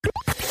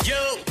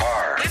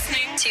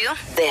to.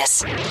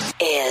 This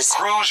is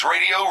Cruise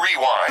Radio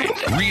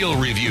Rewind. Real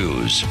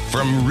reviews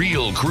from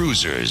real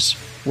cruisers.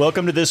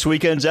 Welcome to this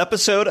weekend's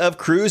episode of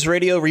Cruise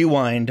Radio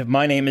Rewind.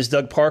 My name is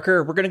Doug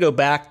Parker. We're going to go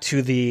back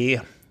to the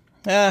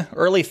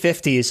early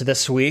 50s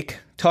this week.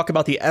 Talk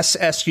about the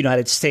SS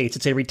United States.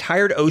 It's a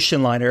retired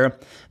ocean liner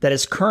that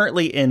is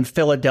currently in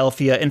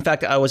Philadelphia. In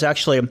fact,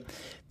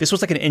 this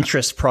was like an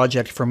interest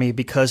project for me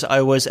because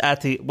I was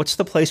at what's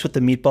the place with the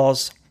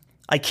meatballs?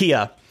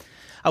 IKEA.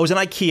 I was in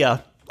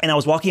IKEA and I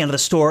was walking out of the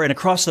store, and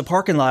across the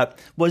parking lot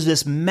was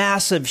this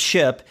massive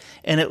ship,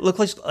 and it looked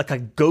like a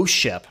ghost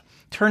ship.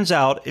 Turns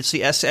out it's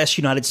the SS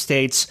United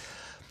States.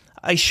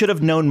 I should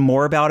have known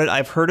more about it.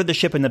 I've heard of the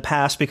ship in the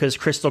past because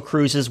Crystal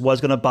Cruises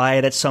was going to buy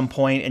it at some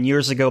point, and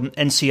years ago,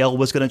 NCL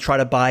was going to try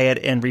to buy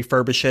it and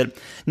refurbish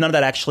it. None of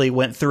that actually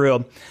went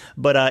through,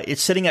 but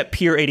it's sitting at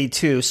Pier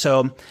 82.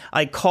 So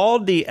I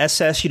called the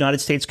SS United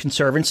States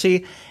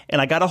Conservancy,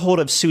 and I got a hold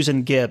of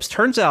Susan Gibbs.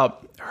 Turns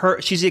out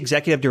she's the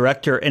executive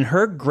director, and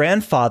her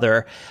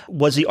grandfather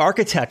was the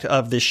architect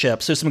of this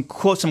ship. So some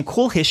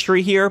cool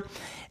history here.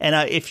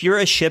 And if you're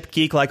a ship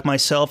geek like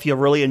myself, you'll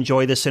really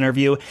enjoy this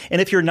interview.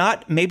 And if you're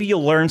not, maybe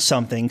you'll learn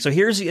something. So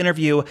here's the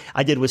interview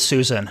I did with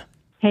Susan.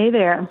 Hey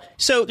there.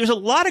 So there's a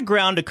lot of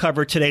ground to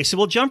cover today, so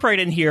we'll jump right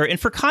in here. And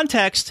for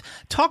context,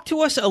 talk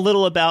to us a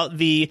little about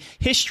the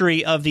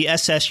history of the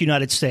SS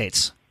United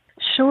States.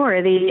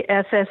 Sure. The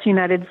SS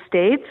United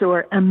States,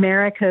 or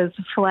America's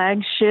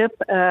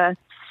flagship,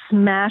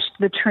 smashed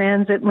the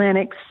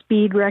transatlantic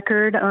speed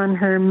record on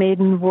her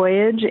maiden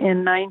voyage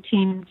in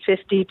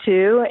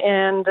 1952,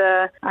 and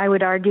I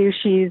would argue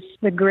she's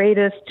the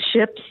greatest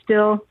ship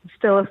still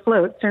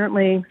afloat,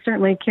 certainly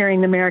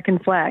carrying the American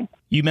flag.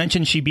 You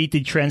mentioned she beat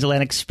the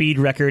transatlantic speed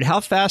record. How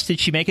fast did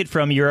she make it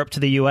from Europe to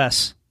the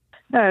U.S.?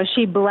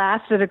 She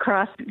blasted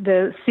across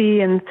the sea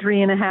in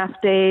 3.5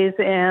 days,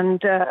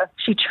 and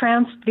she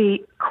trounced the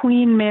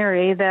Queen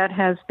Mary that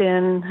has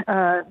been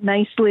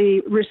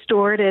nicely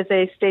restored as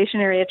a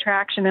stationary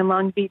attraction in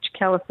Long Beach,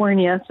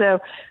 California.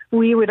 So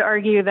we would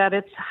argue that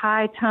it's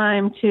high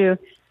time to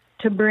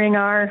bring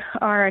our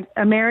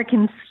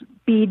American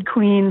speed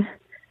queen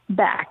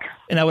back.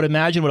 And I would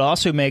imagine what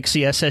also makes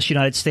the SS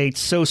United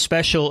States so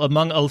special,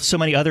 among so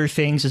many other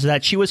things, is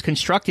that she was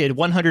constructed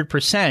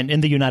 100%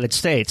 in the United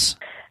States.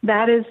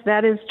 That is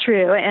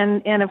true,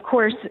 and of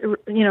course,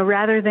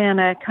 rather than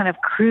a kind of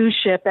cruise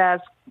ship, as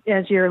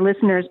your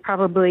listeners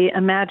probably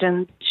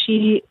imagine,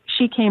 she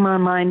came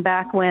online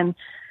back when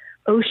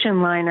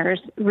ocean liners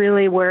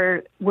really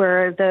were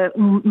the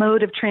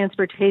mode of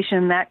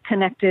transportation that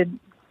connected,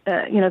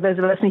 those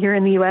of us here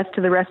in the U.S.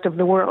 to the rest of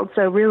the world.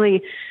 So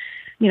really,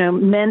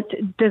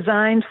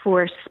 designed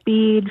for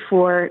speed,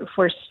 for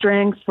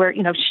strength,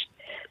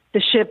 the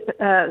ship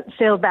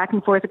sailed back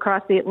and forth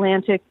across the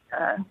Atlantic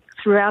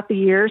throughout the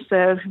year,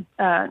 so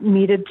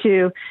needed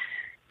to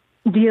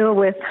deal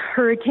with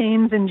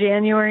hurricanes in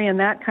January and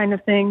that kind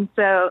of thing.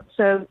 So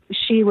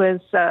she was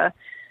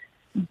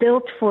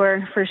built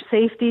for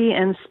safety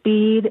and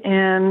speed,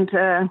 and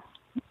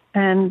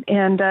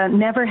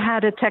never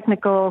had a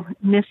technical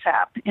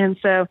mishap. And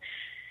so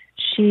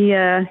she,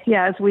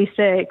 as we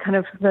say, kind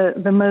of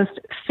the most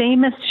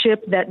famous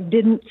ship that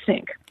didn't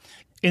sink.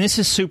 And this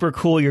is super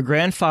cool. Your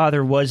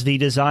grandfather was the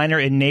designer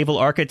and naval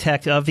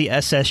architect of the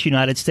SS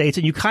United States,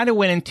 and you kind of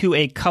went into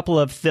a couple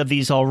of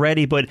these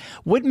already, but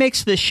what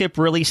makes this ship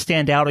really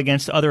stand out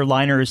against other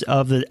liners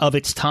of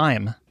its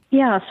time?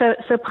 Yeah,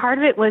 so part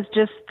of it was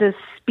just the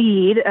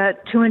speed,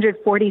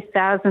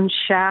 240,000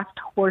 shaft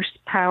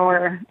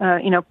horsepower,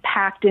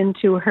 packed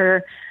into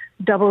her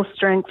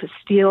double-strength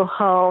steel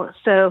hull.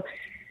 So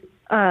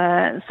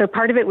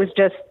part of it was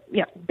just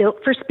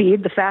built for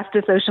speed. The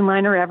fastest ocean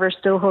liner ever,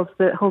 still holds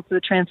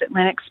the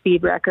transatlantic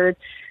speed record.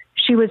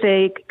 She was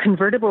a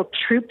convertible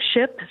troop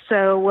ship,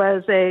 so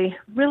was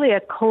really a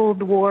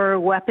Cold War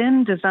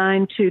weapon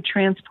designed to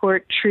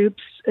transport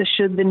troops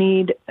should the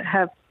need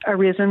have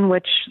arisen,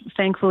 which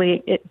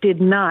thankfully it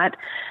did not.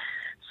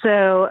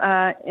 So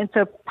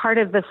part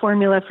of the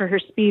formula for her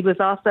speed was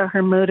also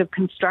her mode of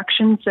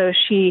construction. So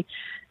she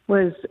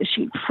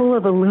full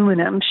of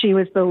aluminum. She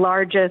was the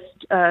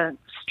largest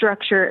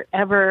structure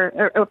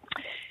ever.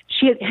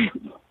 She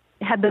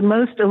had the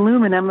most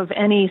aluminum of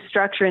any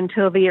structure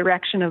until the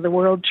erection of the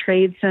World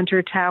Trade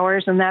Center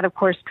towers, and that, of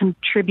course,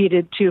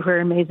 contributed to her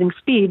amazing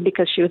speed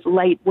because she was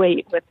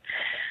lightweight.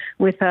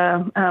 But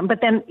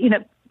then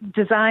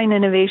design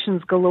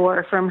innovations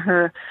galore, from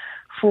her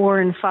 4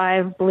 and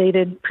 5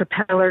 bladed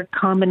propeller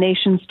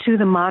combinations to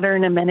the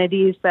modern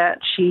amenities that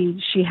she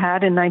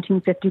had in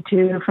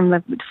 1952, from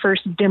the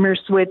first dimmer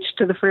switch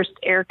to the first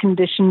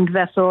air-conditioned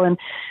vessel. And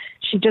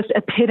she just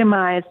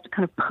epitomized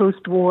kind of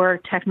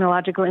post-war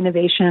technological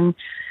innovation,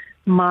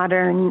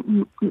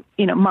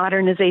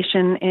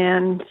 modernization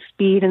and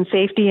speed and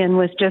safety, and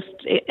was just,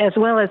 as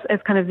well as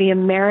kind of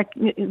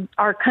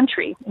our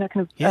country,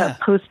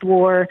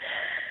 post-war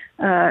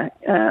kind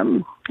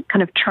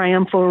of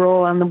triumphal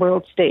role on the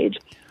world stage.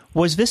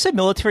 Was this a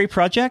military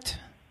project?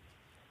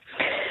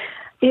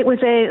 It was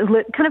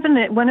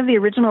one of the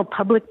original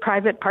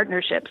public-private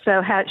partnerships.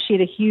 So she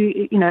had a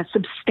huge,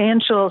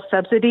 substantial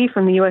subsidy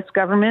from the U.S.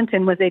 government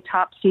and was a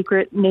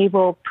top-secret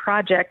naval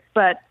project,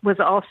 but was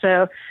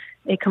also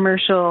a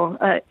commercial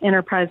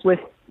enterprise with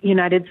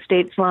United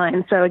States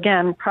Line. So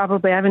again,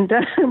 probably I haven't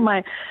done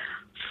my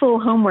full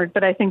homework,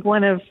 but I think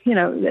one of,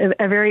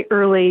 a very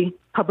early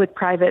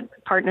public-private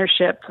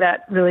partnership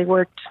that really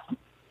worked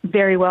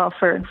very well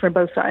for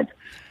both sides.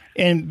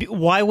 And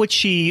why was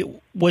she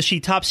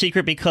top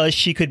secret? Because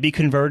she could be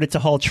converted to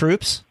hull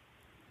troops?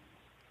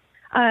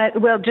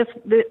 Well, just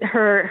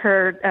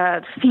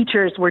her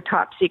features were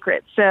top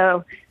secret.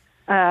 So,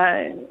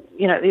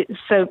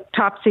 so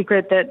top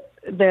secret that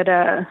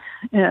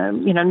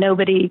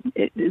nobody,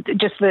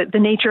 just the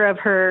nature of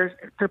her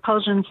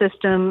propulsion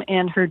system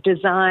and her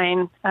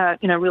design,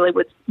 really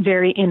was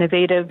very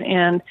innovative,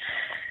 and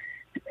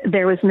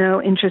there was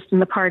no interest in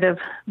the part of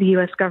the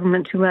U.S.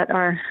 government to let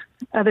our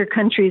other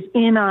countries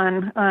in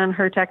on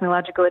her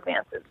technological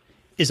advances.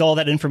 Is all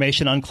that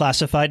information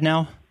unclassified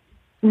now?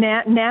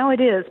 Now it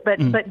is, but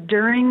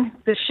during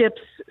the ship's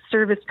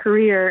service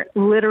career,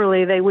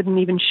 literally they wouldn't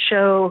even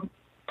show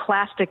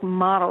plastic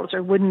models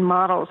or wooden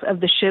models of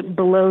the ship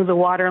below the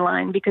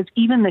waterline because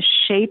even the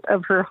shape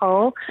of her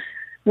hull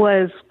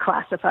was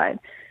classified.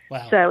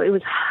 Wow. So it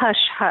was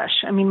hush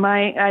hush. I mean,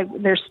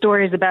 there's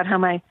stories about how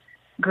my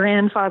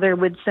grandfather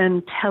would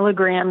send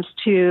telegrams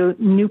to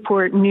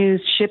Newport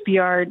News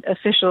shipyard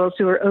officials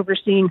who were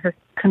overseeing her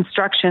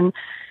construction.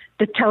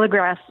 The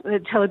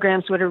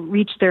telegrams would have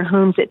reached their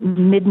homes at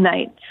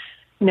midnight,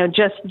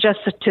 just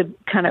to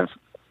kind of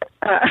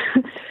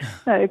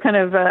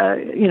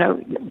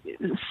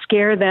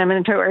scare them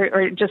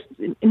or just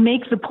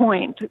make the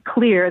point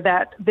clear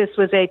that this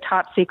was a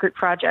top secret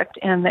project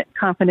and that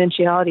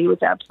confidentiality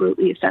was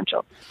absolutely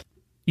essential.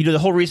 The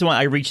whole reason why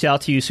I reached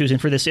out to you, Susan,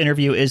 for this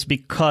interview is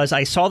because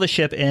I saw the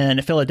ship in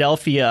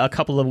Philadelphia a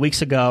couple of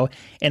weeks ago,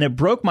 and it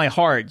broke my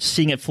heart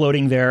seeing it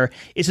floating there.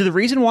 Is it the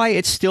reason why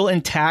it's still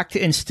intact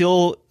and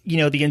still,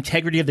 the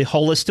integrity of the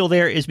hull is still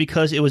there is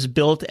because it was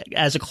built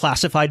as a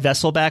classified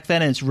vessel back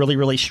then and it's really,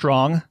 really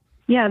strong?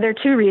 Yeah, there are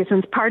two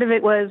reasons. Part of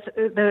it was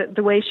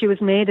the way she was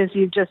made, as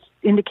you just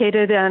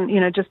indicated, and,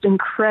 just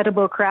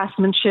incredible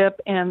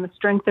craftsmanship and the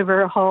strength of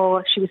her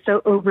hull. She was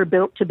so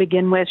overbuilt to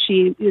begin with.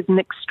 She is an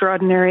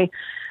extraordinary,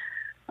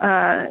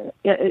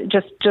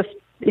 just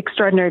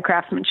extraordinary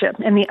craftsmanship.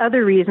 And the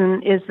other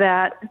reason is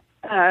that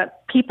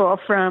people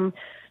from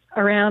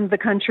around the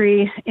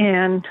country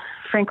and,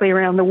 frankly,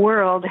 around the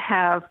world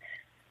have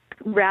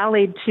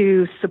rallied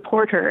to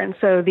support her. And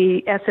so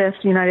the SS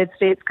United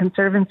States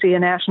Conservancy, a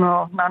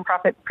national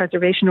nonprofit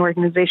preservation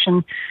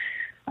organization,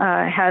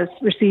 has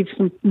received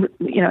some,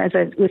 as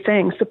I was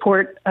saying,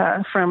 support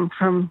from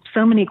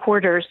so many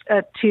quarters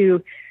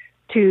to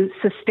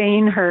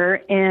sustain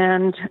her.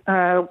 And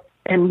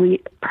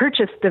we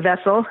purchased the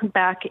vessel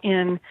back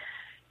in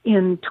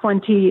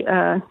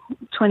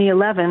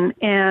 2011.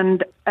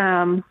 And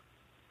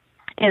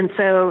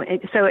so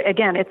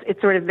again,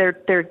 it's sort of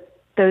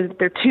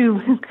they're two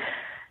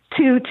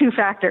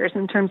factors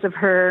in terms of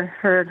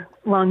her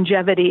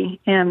longevity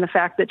and the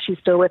fact that she's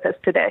still with us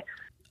today.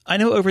 I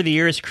know over the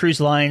years,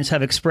 cruise lines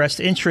have expressed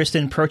interest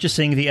in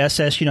purchasing the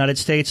SS United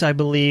States. I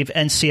believe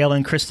NCL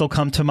and Crystal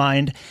come to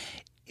mind.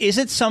 Is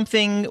it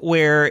something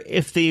where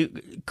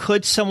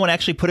could someone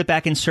actually put it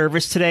back in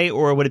service today,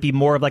 or would it be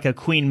more of like a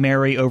Queen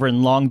Mary over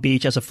in Long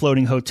Beach as a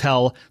floating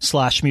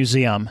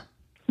hotel/museum?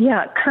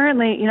 Yeah,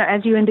 currently,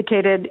 as you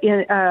indicated,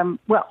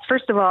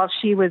 first of all,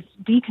 she was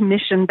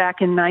decommissioned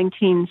back in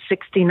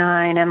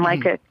 1969, and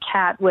like a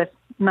cat with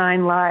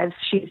 9 lives,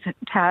 she's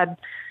had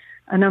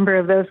a number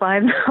of those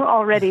lives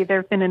already.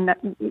 There have been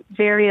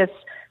various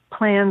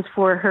plans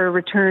for her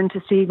return to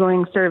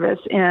seagoing service,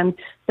 and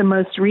the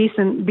most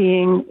recent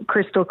being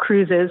Crystal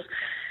Cruises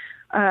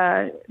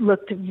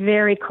looked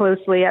very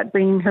closely at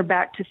bringing her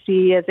back to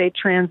sea as a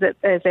transit,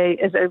 as a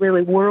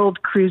really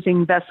world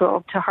cruising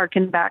vessel to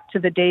harken back to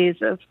the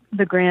days of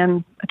the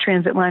grand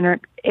transit liner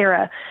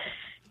era,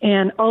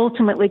 and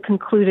ultimately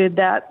concluded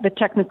that the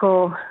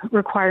technical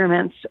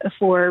requirements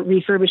for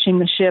refurbishing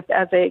the ship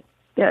as a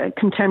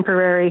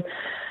contemporary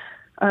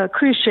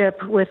cruise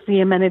ship with the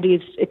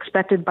amenities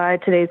expected by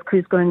today's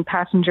cruise-going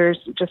passengers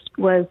just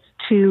was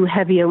too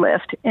heavy a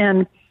lift,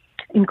 and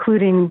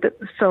including the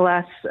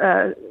SOLAS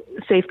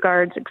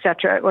safeguards, et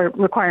cetera, or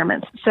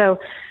requirements. So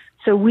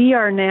we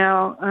are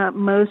now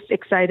most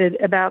excited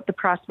about the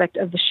prospect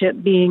of the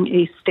ship being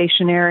a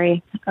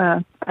stationary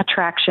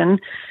attraction,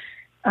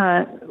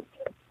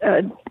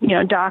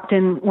 docked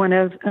in one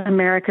of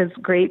America's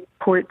great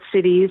port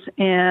cities,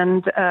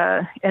 and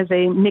as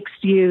a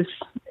mixed-use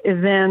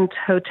event,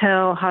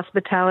 hotel,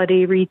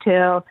 hospitality,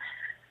 retail,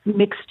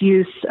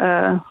 mixed-use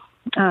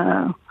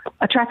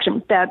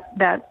attraction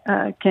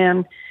that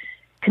can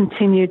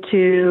continue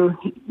to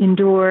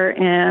endure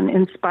and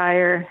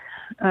inspire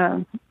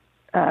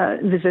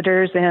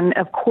visitors, and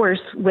of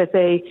course with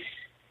a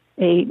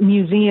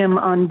museum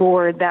on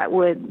board that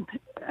would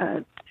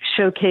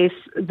showcase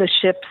the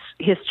ship's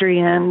history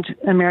and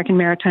American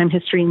maritime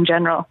history in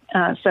general.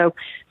 So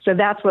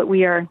that's what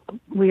we are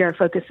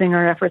focusing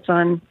our efforts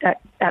on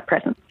at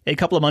present. A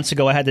couple of months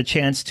ago, I had the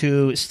chance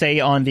to stay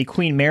on the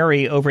Queen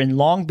Mary over in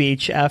Long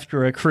Beach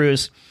after a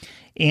cruise,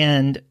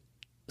 and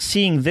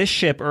seeing this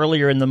ship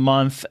earlier in the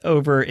month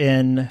over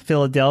in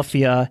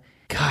Philadelphia,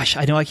 gosh,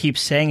 I know I keep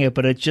saying it,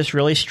 but it just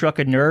really struck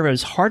a nerve. It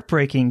was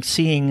heartbreaking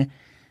seeing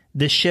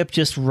the ship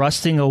just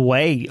rusting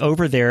away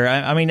over there.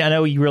 I mean, I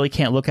know you really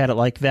can't look at it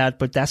like that,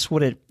 but that's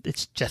what it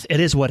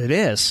is what it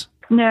is.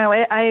 No,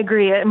 I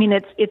agree. I mean,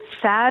 it's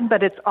sad,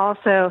 but it's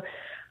also,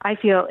 I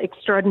feel,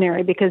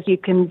 extraordinary because you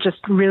can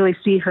just really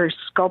see her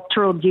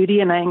sculptural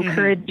beauty. And I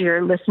encourage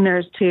your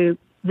listeners to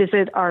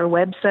visit our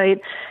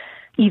website,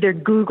 either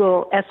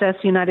Google SS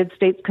United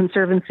States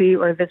Conservancy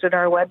or visit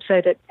our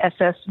website at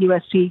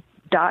ssusc.org.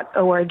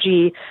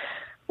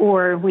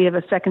 Or we have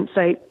a second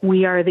site,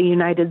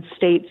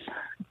 wearetheunitedstates.org,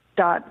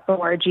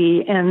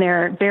 and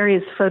there are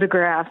various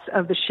photographs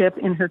of the ship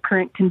in her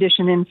current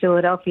condition in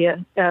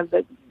Philadelphia,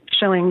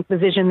 showing the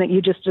vision that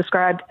you just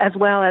described, as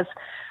well as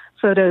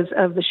photos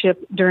of the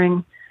ship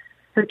during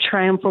her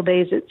triumphal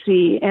days at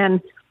sea.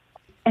 And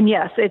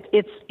yes, it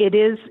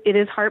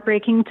is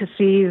heartbreaking to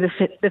see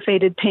the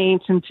faded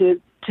paint and to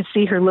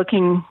see her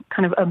looking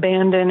kind of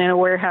abandoned in a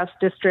warehouse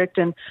district.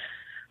 And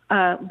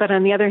but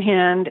on the other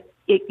hand,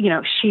 at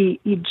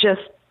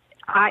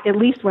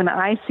least when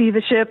I see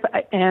the ship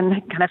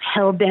and kind of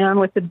held down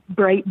with the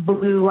bright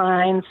blue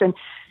lines, and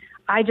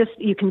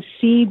you can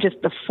see just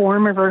the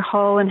form of her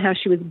hull and how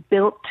she was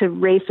built to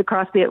race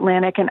across the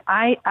Atlantic. And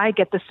I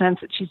get the sense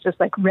that she's just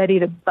like ready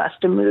to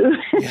bust a move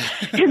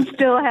and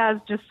still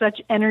has just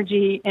such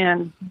energy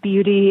and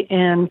beauty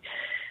and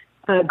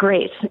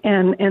grace.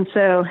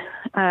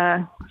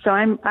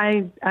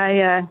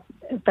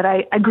 But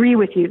I agree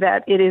with you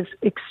that it is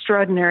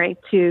extraordinary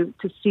to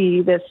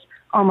see this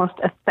almost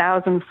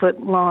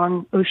 1,000-foot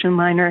long ocean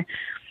liner,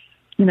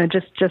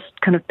 just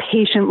kind of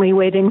patiently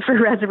waiting for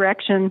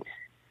resurrection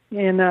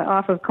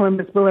off of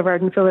Columbus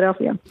Boulevard in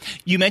Philadelphia.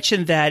 You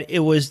mentioned that it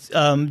was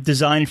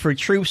designed for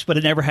troops, but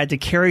it never had to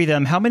carry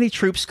them. How many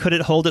troops could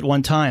it hold at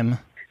one time?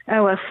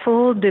 Oh, a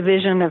full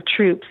division of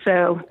troops.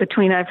 So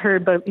I've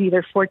heard both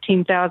either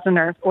 14,000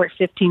 or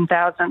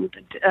 15,000.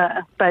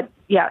 But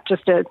yeah,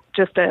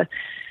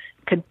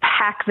 could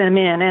pack them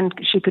in, and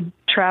she could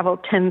travel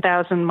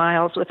 10,000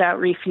 miles without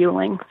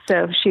refueling.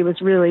 So she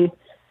was really,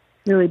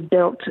 really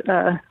built,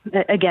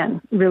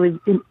 really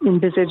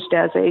envisaged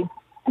as a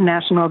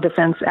national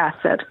defense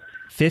asset.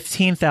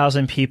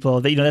 15,000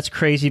 people. That's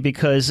crazy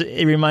because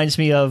it reminds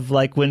me of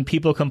like when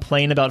people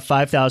complain about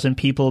 5,000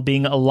 people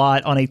being a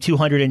lot on a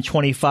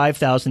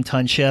 225,000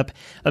 ton ship.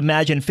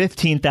 Imagine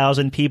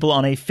 15,000 people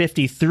on a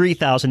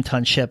 53,000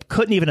 ton ship.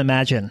 Couldn't even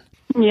imagine.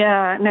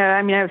 Yeah, no,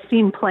 I mean, I've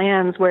seen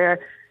plans where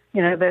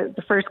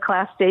the first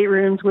class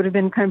staterooms would have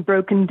been kind of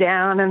broken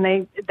down, and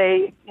they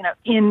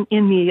in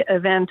the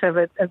event of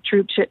a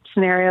troop ship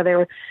scenario,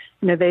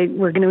 they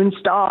were going to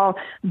install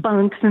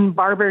bunks and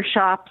barber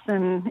shops,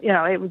 and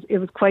it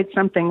was quite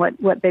something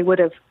what they would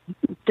have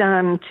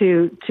done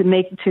to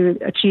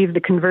achieve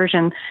the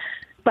conversion.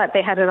 But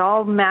they had it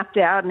all mapped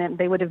out, and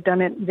they would have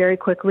done it very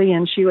quickly.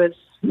 And she was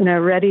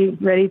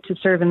ready to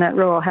serve in that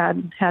role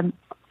had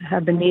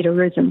the need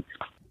arisen.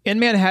 In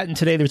Manhattan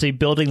today, there's a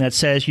building that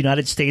says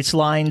United States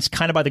Lines,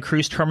 kind of by the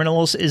cruise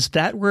terminals. Is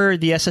that where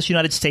the SS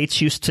United States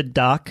used to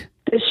dock?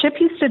 The ship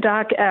used to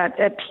dock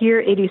at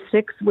Pier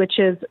 86, which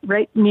is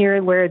right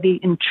near where the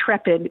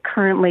Intrepid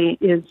currently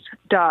is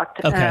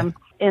docked. Okay.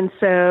 And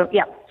so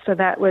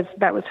that was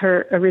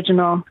her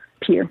original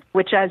pier,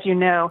 which, as you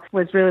know,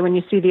 was really, when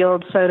you see the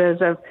old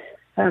photos of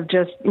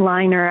just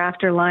liner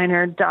after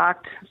liner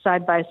docked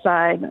side by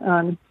side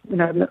on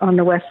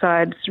the west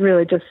side, it's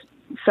really just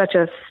such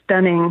a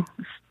stunning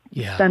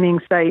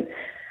sight.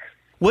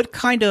 What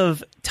kind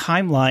of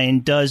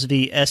timeline does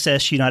the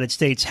SS United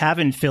States have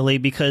in Philly?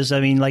 Because, I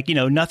mean,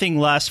 nothing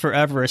lasts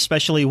forever,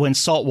 especially when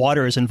salt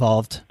water is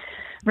involved.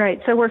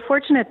 Right. So we're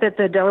fortunate that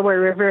the Delaware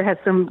River has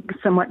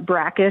somewhat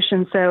brackish,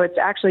 and so it's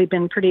actually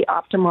been pretty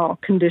optimal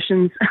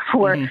conditions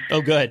for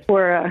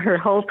her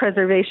hull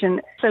preservation.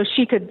 So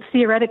she could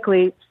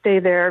theoretically stay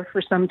there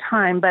for some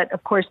time, but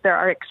of course there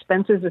are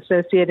expenses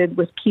associated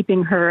with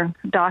keeping her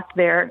docked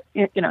there,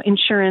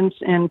 insurance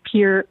and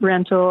pier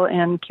rental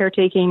and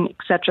caretaking,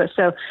 etc.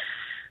 So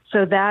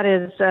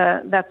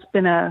that's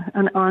been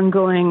an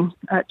ongoing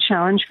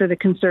challenge for the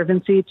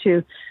Conservancy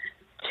to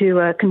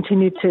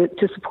continue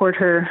to support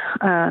her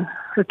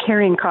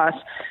carrying costs.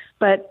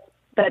 But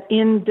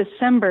in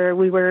December,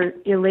 we were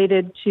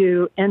elated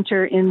to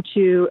enter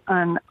into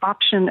an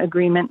option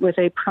agreement with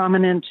a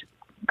prominent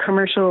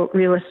commercial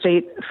real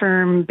estate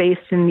firm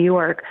based in New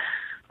York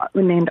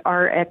named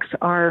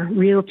RXR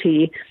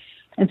Realty.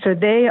 And so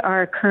they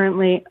are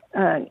currently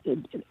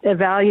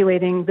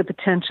evaluating the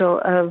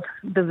potential of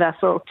the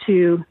vessel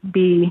to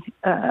be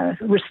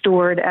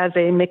restored as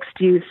a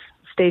mixed-use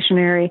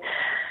stationary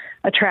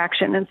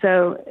attraction. And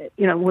so,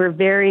 we're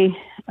very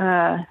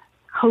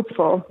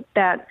hopeful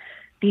that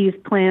these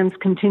plans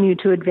continue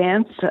to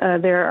advance.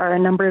 There are a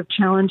number of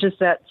challenges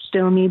that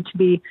still need to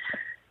be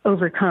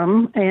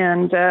overcome,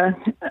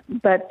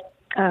 but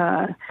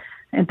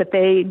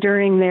they,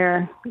 during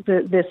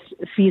this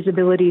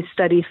feasibility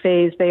study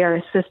phase, they are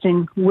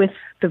assisting with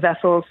the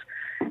vessel's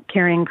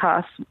carrying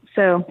costs.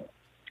 So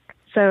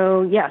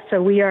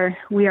we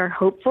are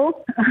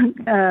hopeful.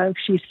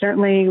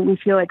 We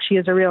feel like she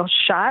has a real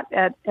shot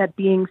at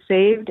being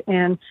saved,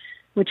 and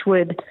which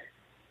would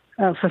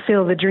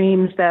fulfill the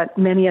dreams that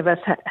many of us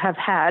have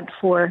had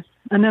for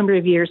a number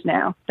of years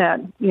now. That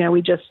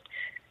we just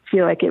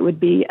feel like it would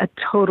be a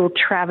total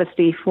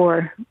travesty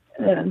for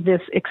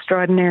this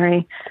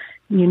extraordinary,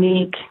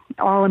 unique,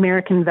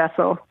 all-American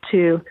vessel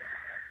to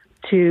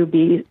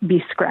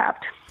be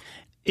scrapped.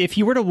 If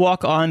you were to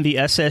walk on the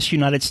SS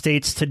United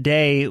States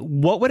today,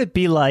 what would it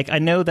be like? I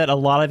know that a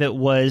lot of it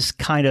was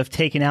kind of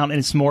taken out and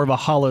it's more of a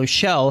hollow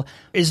shell.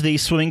 Is the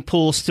swimming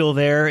pool still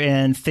there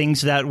and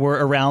things that were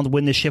around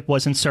when the ship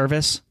was in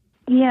service?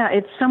 Yeah,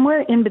 it's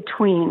somewhere in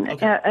between.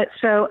 Okay.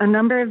 So a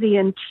number of the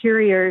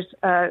interiors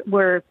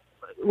were,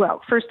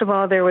 well, first of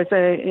all, there was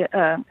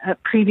a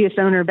previous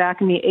owner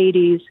back in the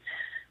 80s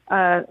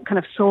kind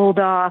of sold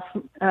off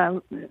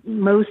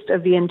most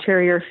of the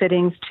interior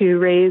fittings to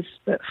raise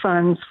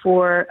funds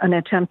for an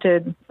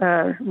attempted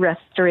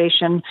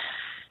restoration.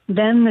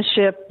 Then the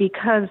ship,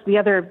 because the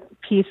other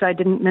piece I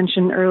didn't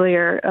mention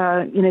earlier,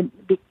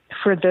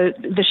 for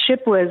the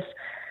ship was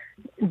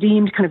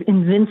deemed kind of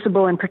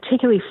invincible and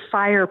particularly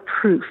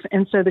fireproof.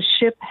 And so the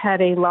ship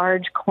had a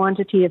large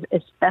quantity of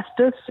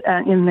asbestos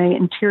in the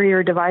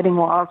interior dividing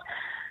walls,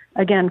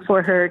 again,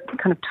 for her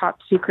kind of top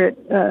secret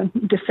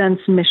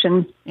defense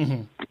mission.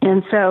 Mm-hmm.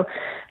 And so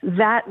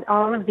that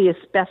all of the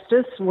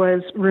asbestos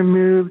was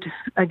removed,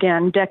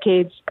 again,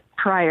 decades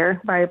prior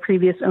by a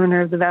previous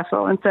owner of the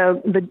vessel. And so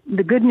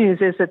the good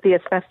news is that the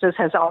asbestos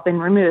has all been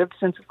removed,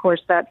 since, of course,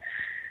 that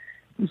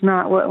is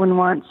not what one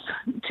wants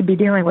to be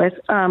dealing with.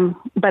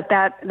 But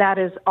that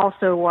is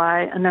also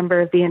why a number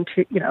of the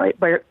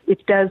where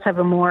it does have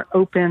a more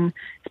open,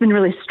 it's been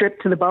really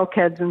stripped to the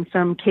bulkheads in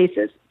some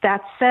cases.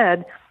 That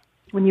said,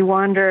 when you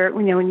wander,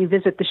 when you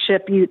visit the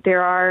ship,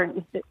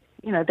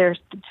 there's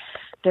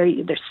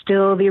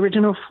still the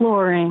original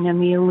flooring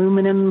and the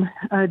aluminum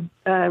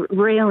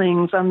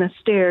railings on the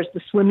stairs.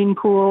 The swimming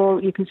pool,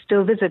 you can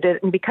still visit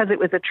it, and because it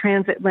was a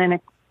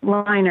transatlantic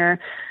liner,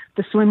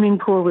 the swimming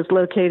pool was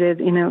located,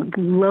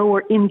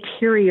 lower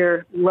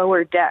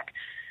deck,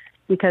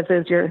 because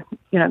as you're,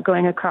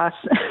 going across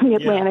the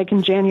Atlantic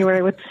in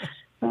January with,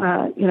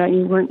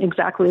 you weren't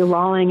exactly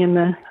lolling in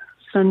the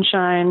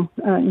sunshine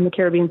in the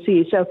Caribbean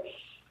Sea. So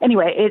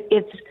anyway,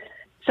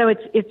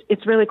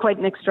 it's really quite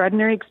an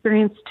extraordinary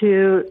experience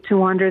to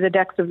wander the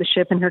decks of the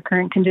ship in her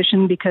current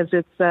condition, because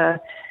it's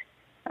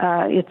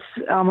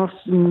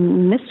almost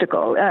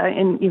mystical,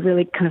 and you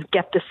really kind of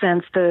get the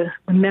sense the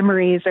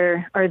memories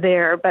are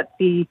there, but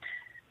the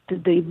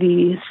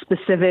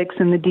specifics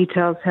and the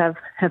details have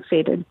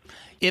faded.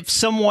 If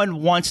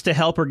someone wants to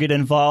help or get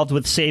involved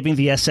with saving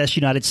the SS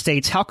United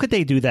States, how could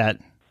they do that?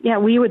 Yeah,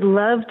 we would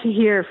love to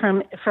hear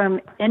from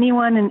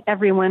anyone and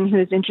everyone who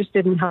is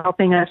interested in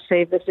helping us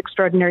save this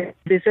extraordinary.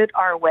 Visit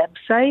our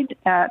website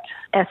at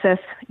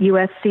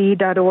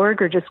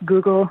ssusc.org, or just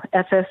Google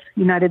SS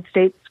United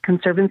States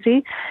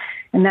Conservancy.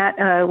 And that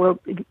will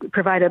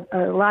provide a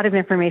lot of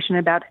information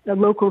about the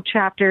local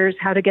chapters,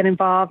 how to get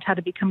involved, how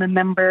to become a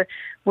member.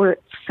 We're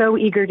so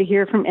eager to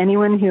hear from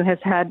anyone who has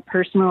had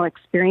personal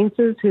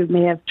experiences, who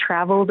may have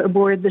traveled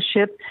aboard the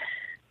ship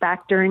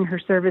back during her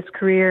service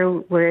career,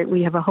 where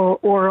we have a whole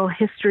oral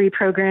history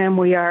program.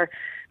 We are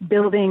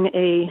building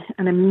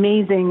an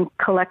amazing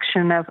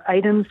collection of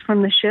items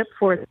from the ship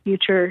for the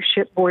future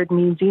shipboard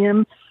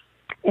museum.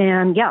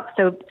 And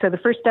so the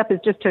first step is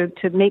just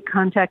to make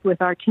contact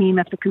with our team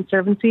at the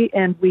Conservancy,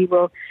 and we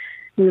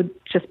would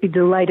just be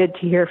delighted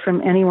to hear from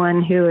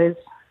anyone who is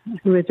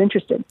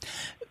interested.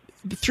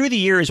 Through the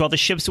years, while the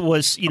ships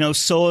was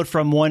sold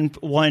from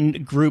one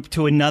group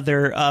to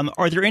another,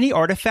 are there any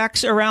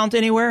artifacts around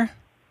anywhere?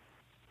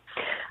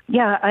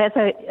 Yeah,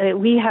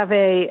 we have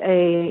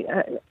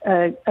a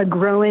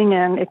growing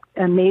and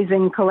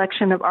amazing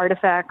collection of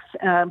artifacts.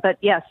 But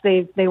yes,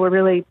 they were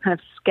really kind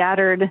of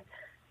scattered,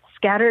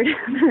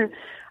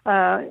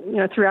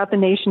 throughout the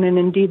nation and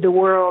indeed the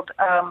world.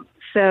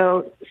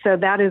 So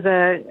that is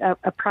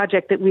a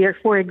project that we are,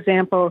 for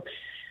example,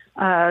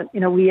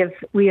 we have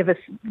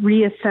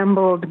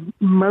reassembled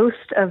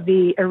most of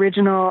the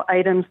original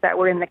items that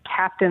were in the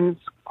captain's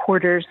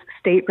quarters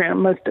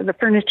stateroom, most of the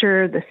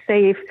furniture, the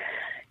safe,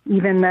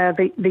 even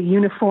the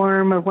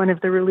uniform of one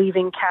of the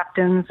relieving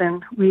captains,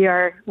 and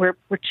we're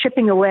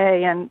chipping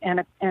away and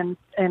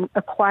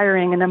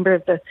acquiring a number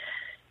of the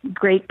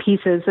great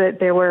pieces. That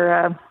there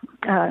were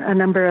a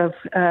number of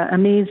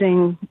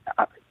amazing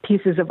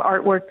pieces of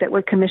artwork that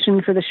were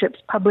commissioned for the ship's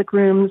public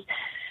rooms.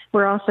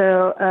 We're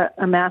also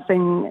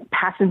amassing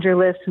passenger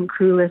lists and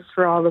crew lists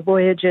for all the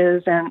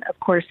voyages, and of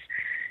course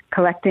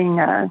collecting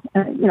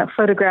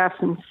photographs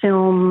and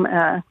film.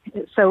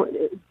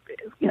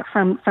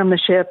 From the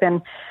ship,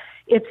 and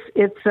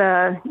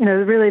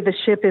really the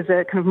ship is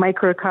a kind of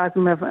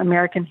microcosm of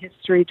American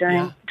history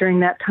during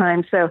that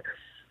time. So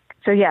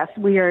yes,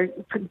 we are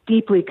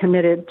deeply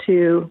committed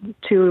to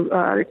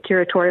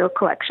curatorial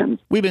collections.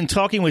 We've been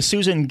talking with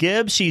Susan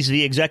Gibbs. She's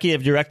the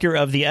executive director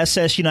of the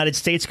SS United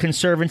States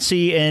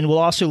Conservancy, and we'll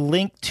also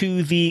link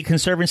to the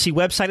Conservancy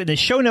website in the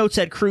show notes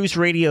at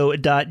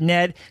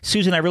cruiseradio.net.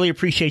 Susan, I really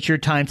appreciate your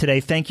time today.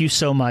 Thank you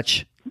so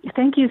much.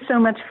 Thank you so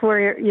much for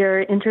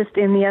your interest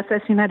in the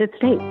SS United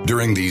States.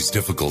 During these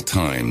difficult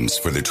times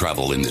for the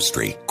travel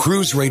industry,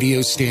 Cruise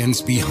Radio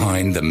stands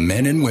behind the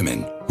men and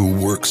women who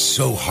work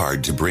so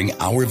hard to bring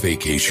our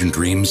vacation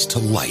dreams to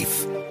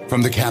life.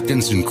 From the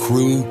captains and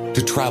crew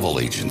to travel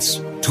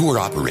agents, tour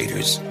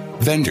operators,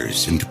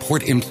 vendors, and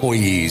port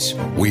employees,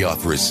 we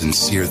offer a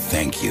sincere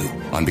thank you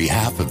on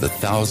behalf of the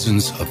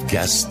thousands of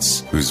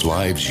guests whose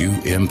lives you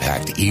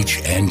impact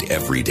each and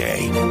every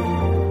day.